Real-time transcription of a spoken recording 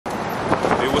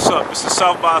what's up? It's the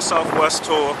South by Southwest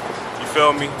tour. You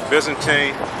feel me?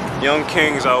 Byzantine, young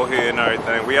kings out here and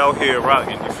everything. We out here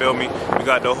rocking, you feel me? We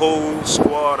got the whole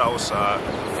squad outside,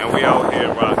 and we out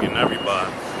here rocking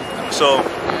everybody. So,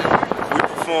 we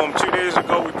performed 2 days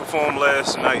ago, we performed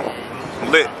last night.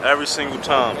 Lit every single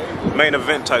time. Main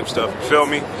event type stuff, you feel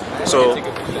me? So,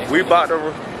 we about to,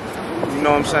 you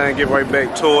know what I'm saying, get right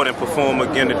back to it and perform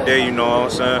again today, you know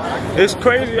what I'm saying? It's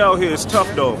crazy out here, it's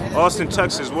tough though. Austin,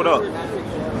 Texas, what up?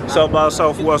 South by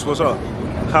Southwest, what's up?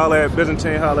 Holla at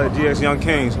Byzantine, holla at GX Young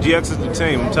Kings. GX is the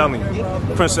team, I'm telling you.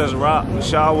 Princess Rock,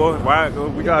 Shower, right?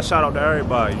 We got a shout out to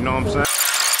everybody, you know what I'm saying?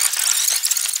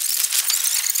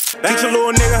 Teach a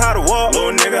little nigga how to walk,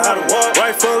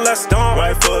 Right foot, let's stomp,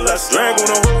 Drag on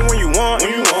the hood when you want,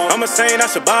 I'm a saying I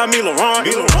should buy me Laurent.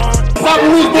 Papa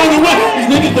Ruth going away.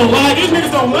 These niggas don't like.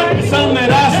 It's something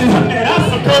that I see.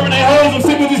 I'm curving their hoes. I'm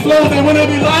sick with these flows. They wanna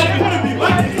be like.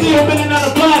 Still bending out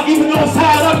the block, even though it's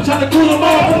high up. I'm trying to cool them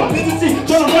off.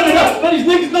 Trying to run it up. Let these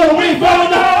niggas know we ain't falling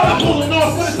off. I'm pulling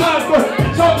off for the side for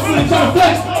trying to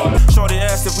flex. Shorty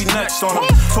asked if we next on them.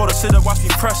 Told her sit up, watch me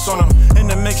press on them. In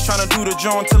the mix trying to do the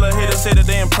joint till I haters say that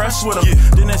they impressed with them.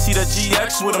 Then they see the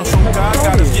GX with them. So God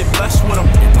got us get blessed with them.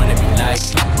 They wanna be like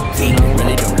me. They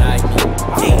really don't like me.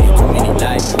 Too many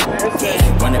like me.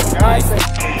 Wanna be like me.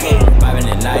 Vibing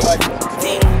in life.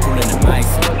 Pulling the mic.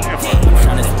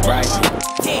 Trying to surprise me.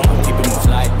 Keeping moves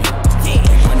like me. They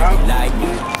wanna be like me.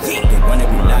 They wanna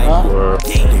be like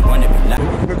me. They wanna be like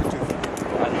me.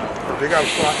 They got a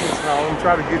spot now. I'm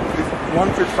trying to get this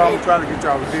 155. I'm trying to get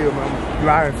y'all a deal, man. I'm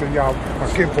lying to y'all, my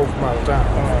kinfolk from out of town.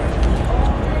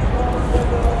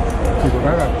 I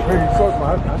got to pay you so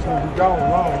much. I shouldn't be gone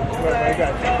long. I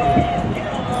got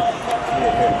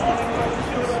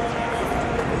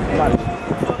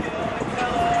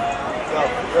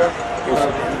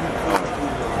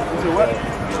Is it what?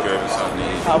 He's grabbing something to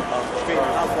eat. How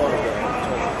far is that?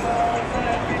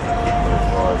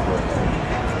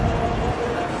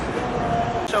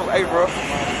 Hey, bro.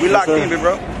 We locked in,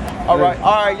 bro. All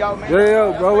right, y'all, man.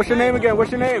 Yo, bro. What's your name again?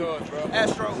 What's your name?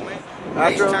 Astro, man.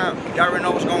 Astro. Next time, y'all already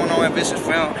know what's going on at Vicious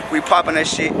Film. We popping that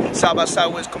shit. South by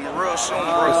Southwest coming real soon,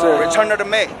 bro. Return of the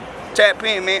Mac. Tap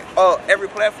in, man. Every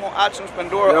platform, iTunes,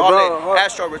 Pandora, all that.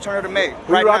 Astro, Return of the Mac.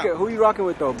 Who you rocking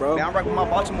with though, bro? Man, I'm rocking with my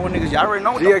Baltimore niggas. Y'all already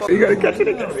know what the fuck. You gotta catch it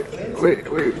again. Wait.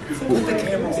 Put the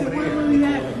camera over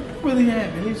there. What really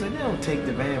happened? He said, they don't take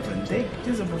the van for nothing.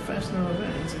 This is a professional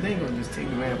event. He said, they ain't gonna just take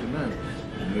the van for nothing.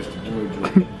 And Mr. Rorie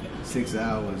booked 6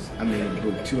 hours. I mean,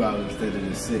 booked 2 hours instead of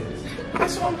the 6.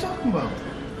 That's what I'm talking about.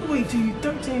 Wait till you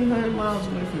 1,300 miles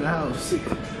away from the house.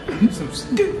 Do some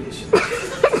stupid shit.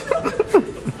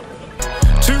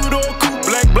 Two-door coupe,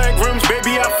 black rims,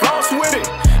 baby, I floss with it.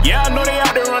 Yeah, I know they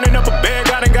out there running up a bag,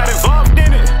 I done got involved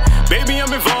in it. Baby,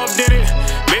 I'm involved in it.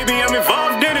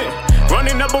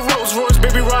 Running up a Rolls Royce,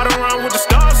 baby, riding around with the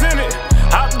stars in it.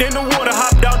 Hopped in the water,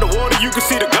 hopped out the water, you can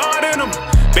see the God in them.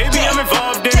 Baby, I'm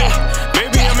involved in it.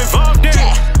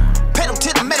 Pedal to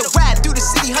the metal, ride through the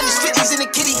city, 150s in the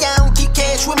kitty, I don't keep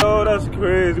cash with me. Oh, that's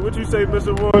crazy. What you say,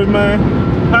 Mr. Rorie, man?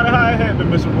 How it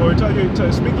happen, Mr. Rorie?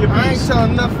 Speak your piece. I ain't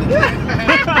telling nothing.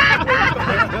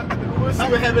 We'll see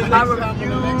what happens next time on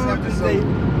the next episode.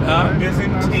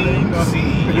 Byzantine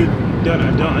C.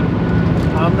 Done.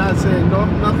 I'm not saying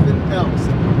nothing else.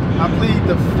 I plead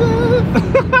the fifth.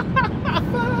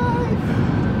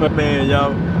 But man,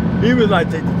 y'all, he was like,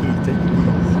 take the keys.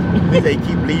 He said,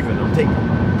 keep leaving, I'm taking them.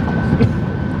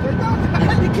 I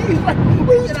had the keys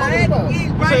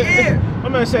right here. My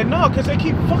man said no, because they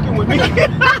keep fucking with me. They were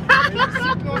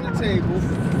sitting on the table.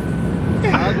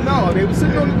 I know, they were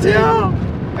sitting on the table.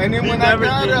 And then when I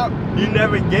got up, he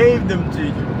never gave them to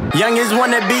you. Youngins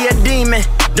wanna be a demon,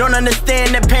 don't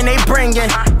understand the pain they bringin'.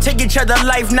 Take each other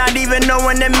life, not even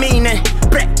knowing the meaning.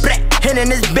 Black, hit in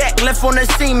his back, left on the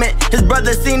cement. His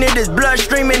brother seen it, his blood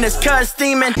streaming, his cuz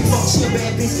steaming.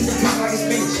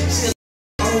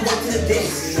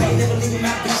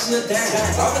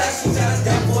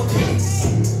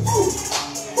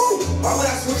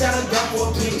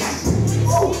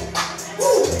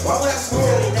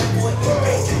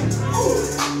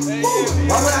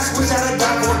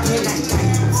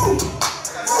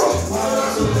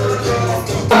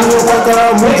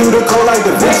 I move through the cold like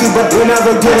the Vinci, but they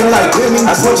never getting like Whitney.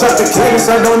 I switch up the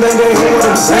cadence, I don't think they hear what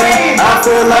I'm saying. I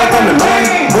feel like I'm the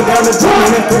man. Put down the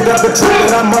drum and picked up the tree,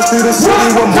 and I must through the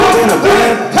city with more than a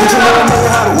band. Did you know a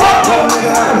nigga how to walk?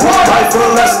 Right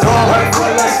foot, let's go.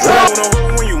 On the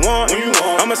hood when you want,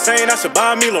 I'm a saying I should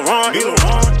buy me Laurent.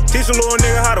 Teach a little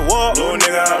nigga how to walk.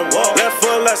 Left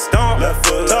foot, let's stomp.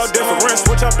 Talk different,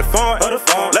 switch up the font.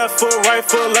 Left foot, right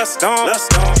foot, let's stomp.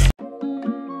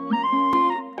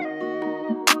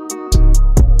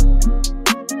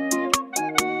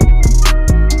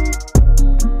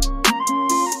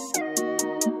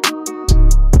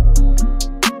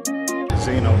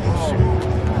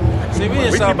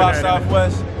 South by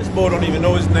Southwest. This boy don't even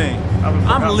know his name.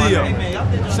 I'm Leo.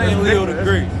 Saying Leo the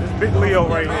Great. It's Big Leo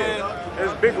right here.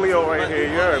 It's Big Leo right here,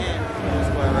 you heard me?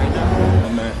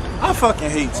 Man, I fucking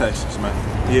hate Texas, man.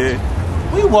 Yeah.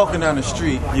 We walking down the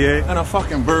street, yeah, and a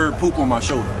fucking bird poop on my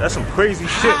shoulder. That's some crazy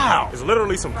shit. How? It's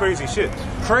literally some crazy shit.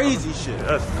 Crazy shit.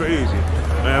 That's crazy.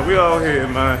 Man, we all here,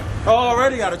 man. I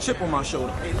already got a chip on my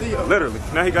shoulder. Literally.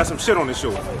 Now he got some shit on his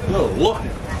shoulder. Yo, look.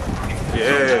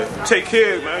 Yeah. Take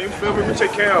care, man. You feel me? We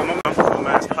take care of him. My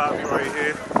man's Poppy right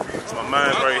here. It's my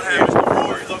man's right here.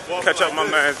 Catch up my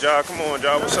man's Job. Come on,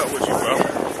 Job. What's up with you, bro?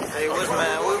 Hey, what's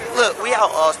man? Look, we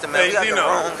out Austin, man. Hey, we got the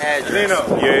wrong address.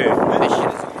 Yeah. This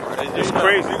shit is it's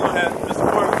crazy. We're gonna have Mr.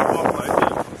 Morgan come off like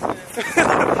this.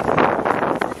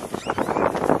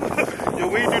 Yo,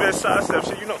 when you do that sidestep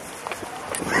shit, you know.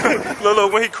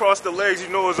 Look, when he crossed the legs, you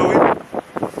know it's over.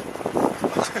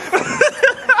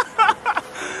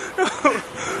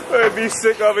 I'd be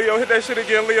sick of it. Yo, hit that shit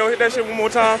again, Leo. Hit that shit one more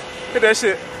time. Hit that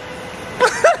shit.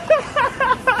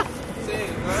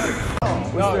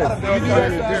 We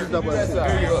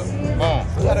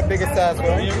got a bigger size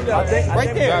for you.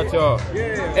 Right there.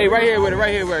 Hey, right here with it,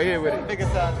 right here with it. Bigger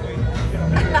size for you.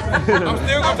 I'm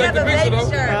still gonna take the picture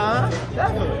though.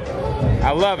 Definitely.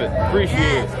 I love it. Appreciate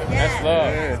it. That's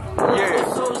love.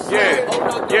 Yeah.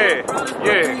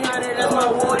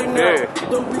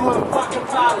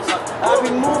 I be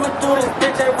moving through this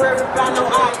bitch, ain't worried about no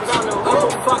items. I'm a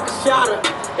fucking shotter,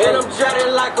 and I'm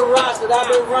jutting like a roster. I've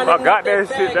been running. I got that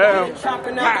shit down.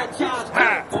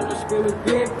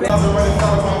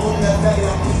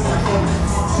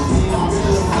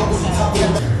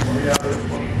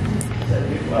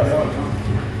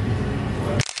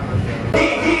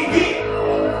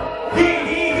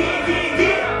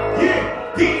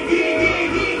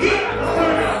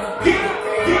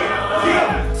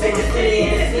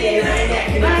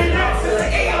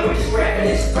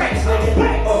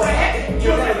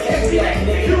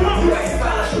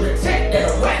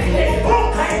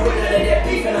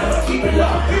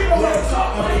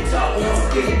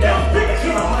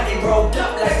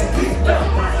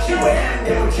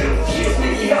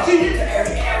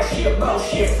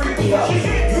 She freaky up. You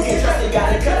can trust it,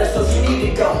 gotta cut her, so she need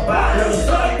to go. Let me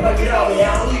start it, but get over,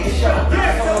 yeah, I don't need to show.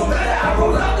 I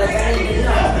roll up like I need to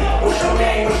know. What's your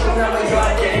name? What's your number? Your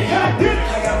identity. I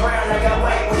got brown, I got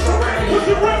white. What's your remedy?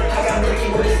 I got Ricky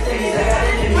with his stingies, I got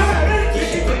enemies. Yeah,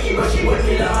 she freaky, but she with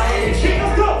me like my energy.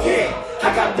 Yeah, I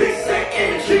got big sack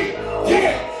energy.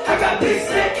 Yeah, I got big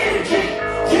sack energy.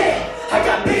 Yeah, I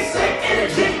got big sack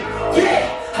energy. Yeah,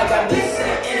 I got big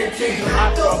sack energy.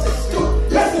 I thought it's stupid.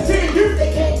 Listen to you.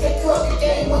 They can't take you off the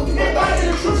game when you ain't buying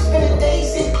the truth. Spending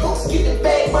days in books, get the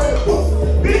bag, run the booth.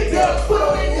 Big dogs put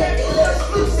on their neck and let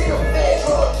us loose. See them bad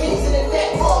draw kings in the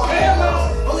neck, all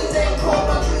hairlines. Only thing call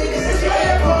about you niggas is your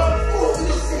AirPods. Move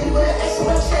through the city with an X on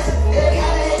my chest. And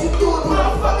how the hell you do it,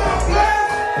 motherfucker? I'm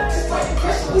blessed. Just like the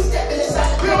pressure, we stepping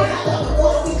inside the building. I love the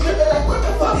water, we dripping like what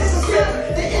the fuck is a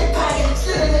slip? The empire,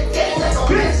 still in the game like a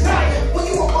bitch. When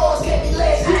you a boss, can't be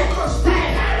last. I ain't first.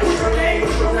 What's your name?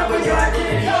 What's your number? Your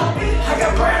identity. I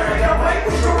got brown, I got white,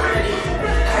 what's your remedy?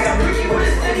 I got Ricky with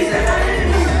his stingies, I got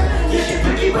enemies. Yeah, she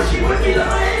freaky, but she with me like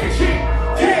my energy.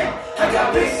 Yeah, I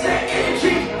got big sack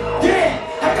energy. Yeah,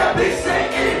 I got big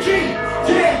sack energy.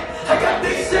 Yeah, I got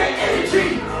big sack energy.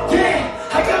 Yeah,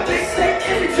 I got big sack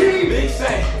energy. Big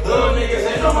sack, little niggas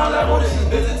ain't on my level, this is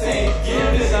Byzantine.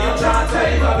 Getting busy, I'm trying to tell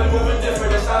you, I've been moving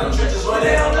different. That's how them trenches where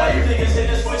they don't like you niggas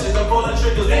hitting switches and pulling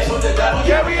triggers. They with the devil,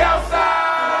 yeah, we outside.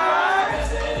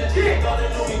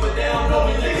 But they don't know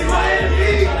me, niggas my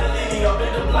enemies. Tryna leave me up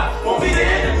in the block, won't be the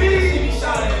enemy. See me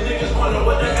shining, and niggas wonder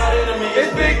what they got into me.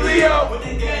 It's Big Leo. With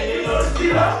the gang, you know the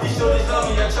stealer. These shorties love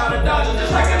me, I try to dodge them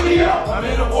just like a Leo. I'm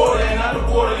in the water and out the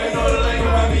water, they know the lingo.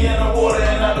 I be in the water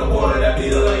and out the water, that be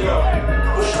the lingo.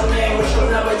 What's your name, what's your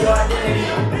number, your identity?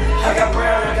 I got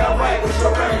brown, I got white, what's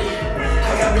your remedy?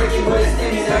 I got Ricky with his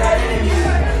stingies, I got enemies.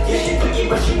 Yeah, she picky,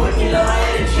 but she with me like my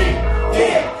energy.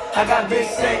 Yeah, I got big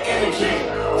sack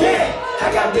energy. Yeah,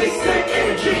 I got big sack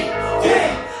energy.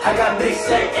 Yeah, I got big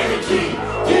sack energy.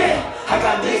 Yeah, I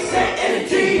got big sack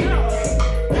energy.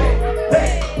 Hey, hey,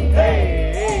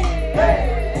 hey,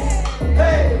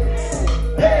 hey,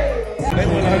 hey. They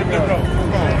want to hurt me, bro.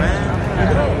 Come on, man.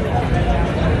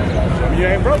 You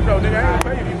ain't broke though, nigga. I ain't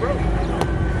pay you, broke.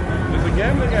 It's a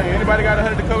gambling game. Anybody got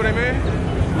 100 to cover that man?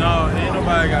 No, ain't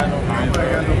nobody got no money.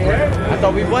 I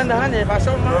thought we won the 100 if I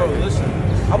showed them. Bro, listen.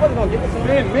 I wasn't gonna give it to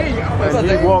me.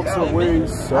 He walks away I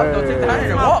was gonna take the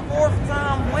 100 and walk. Fourth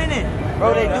time winning.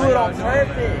 Bro, they do it on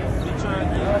purpose.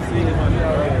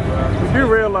 You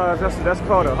realize that's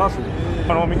called a hustle. You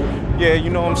know what I mean? Yeah, you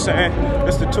know what I'm saying?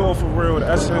 It's the tour for real.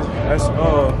 That's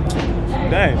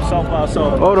Damn, South by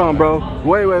South. Hold on, bro.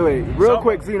 Wait. Real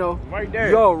quick, Zeno. Right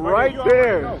there. Yo, right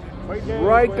there.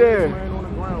 Right there.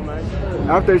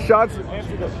 After shots.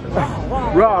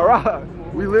 Rah.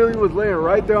 We literally was laying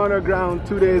right there on the ground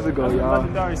 2 days ago, y'all.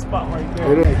 Legendary spot right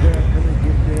there. It is.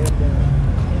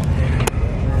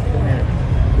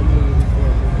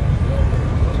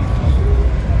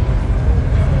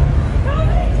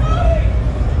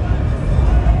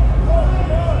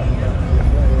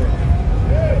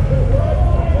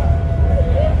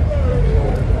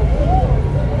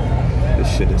 This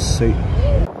shit is sick.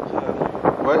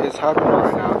 What is happening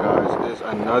right now, guys, is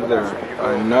another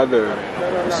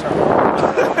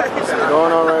what's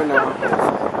going on right now.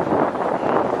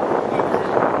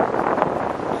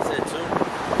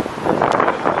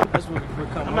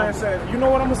 My man said, you know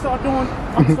what I'm gonna start doing?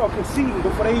 I'm gonna start conceding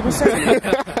before they even say it.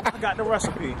 I got the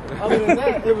recipe. Other than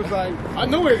that, it was like, I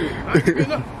know it is.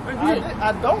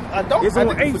 I don't. It's on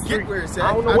 8th forget Street. where it's at.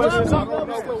 I don't know where it's at. I don't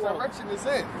know what direction it's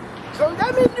in. So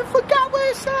that means you forgot where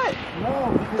it's at.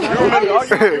 No.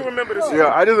 You remember this?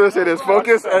 Yeah, I just want to say this.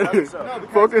 Focus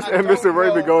and Mr.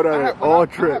 Raven go down all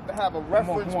trip. I have to have a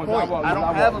reference point. I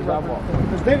don't have a reference point.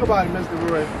 Because think about it, Mr.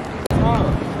 Rorie.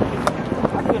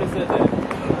 I could have said that.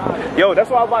 Yo, that's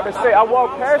what I was about to say. I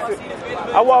walked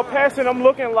past it. I'm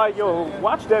looking like, yo,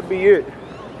 watch that be it.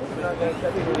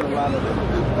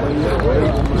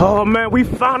 Oh man, we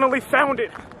finally found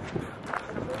it.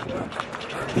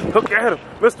 Look at him.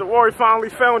 Mr. Rorie finally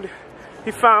found it.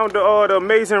 He found the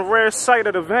amazing rare sight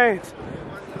of the vans.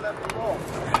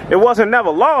 It wasn't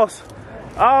never lost.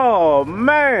 Oh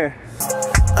man.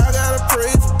 I got a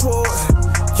praise report.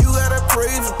 You got a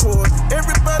praise report.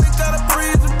 Everybody got a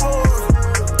praise report.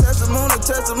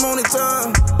 Testimony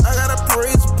time. I got a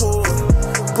praise report.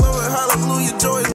 Glory, hallelujah, joy.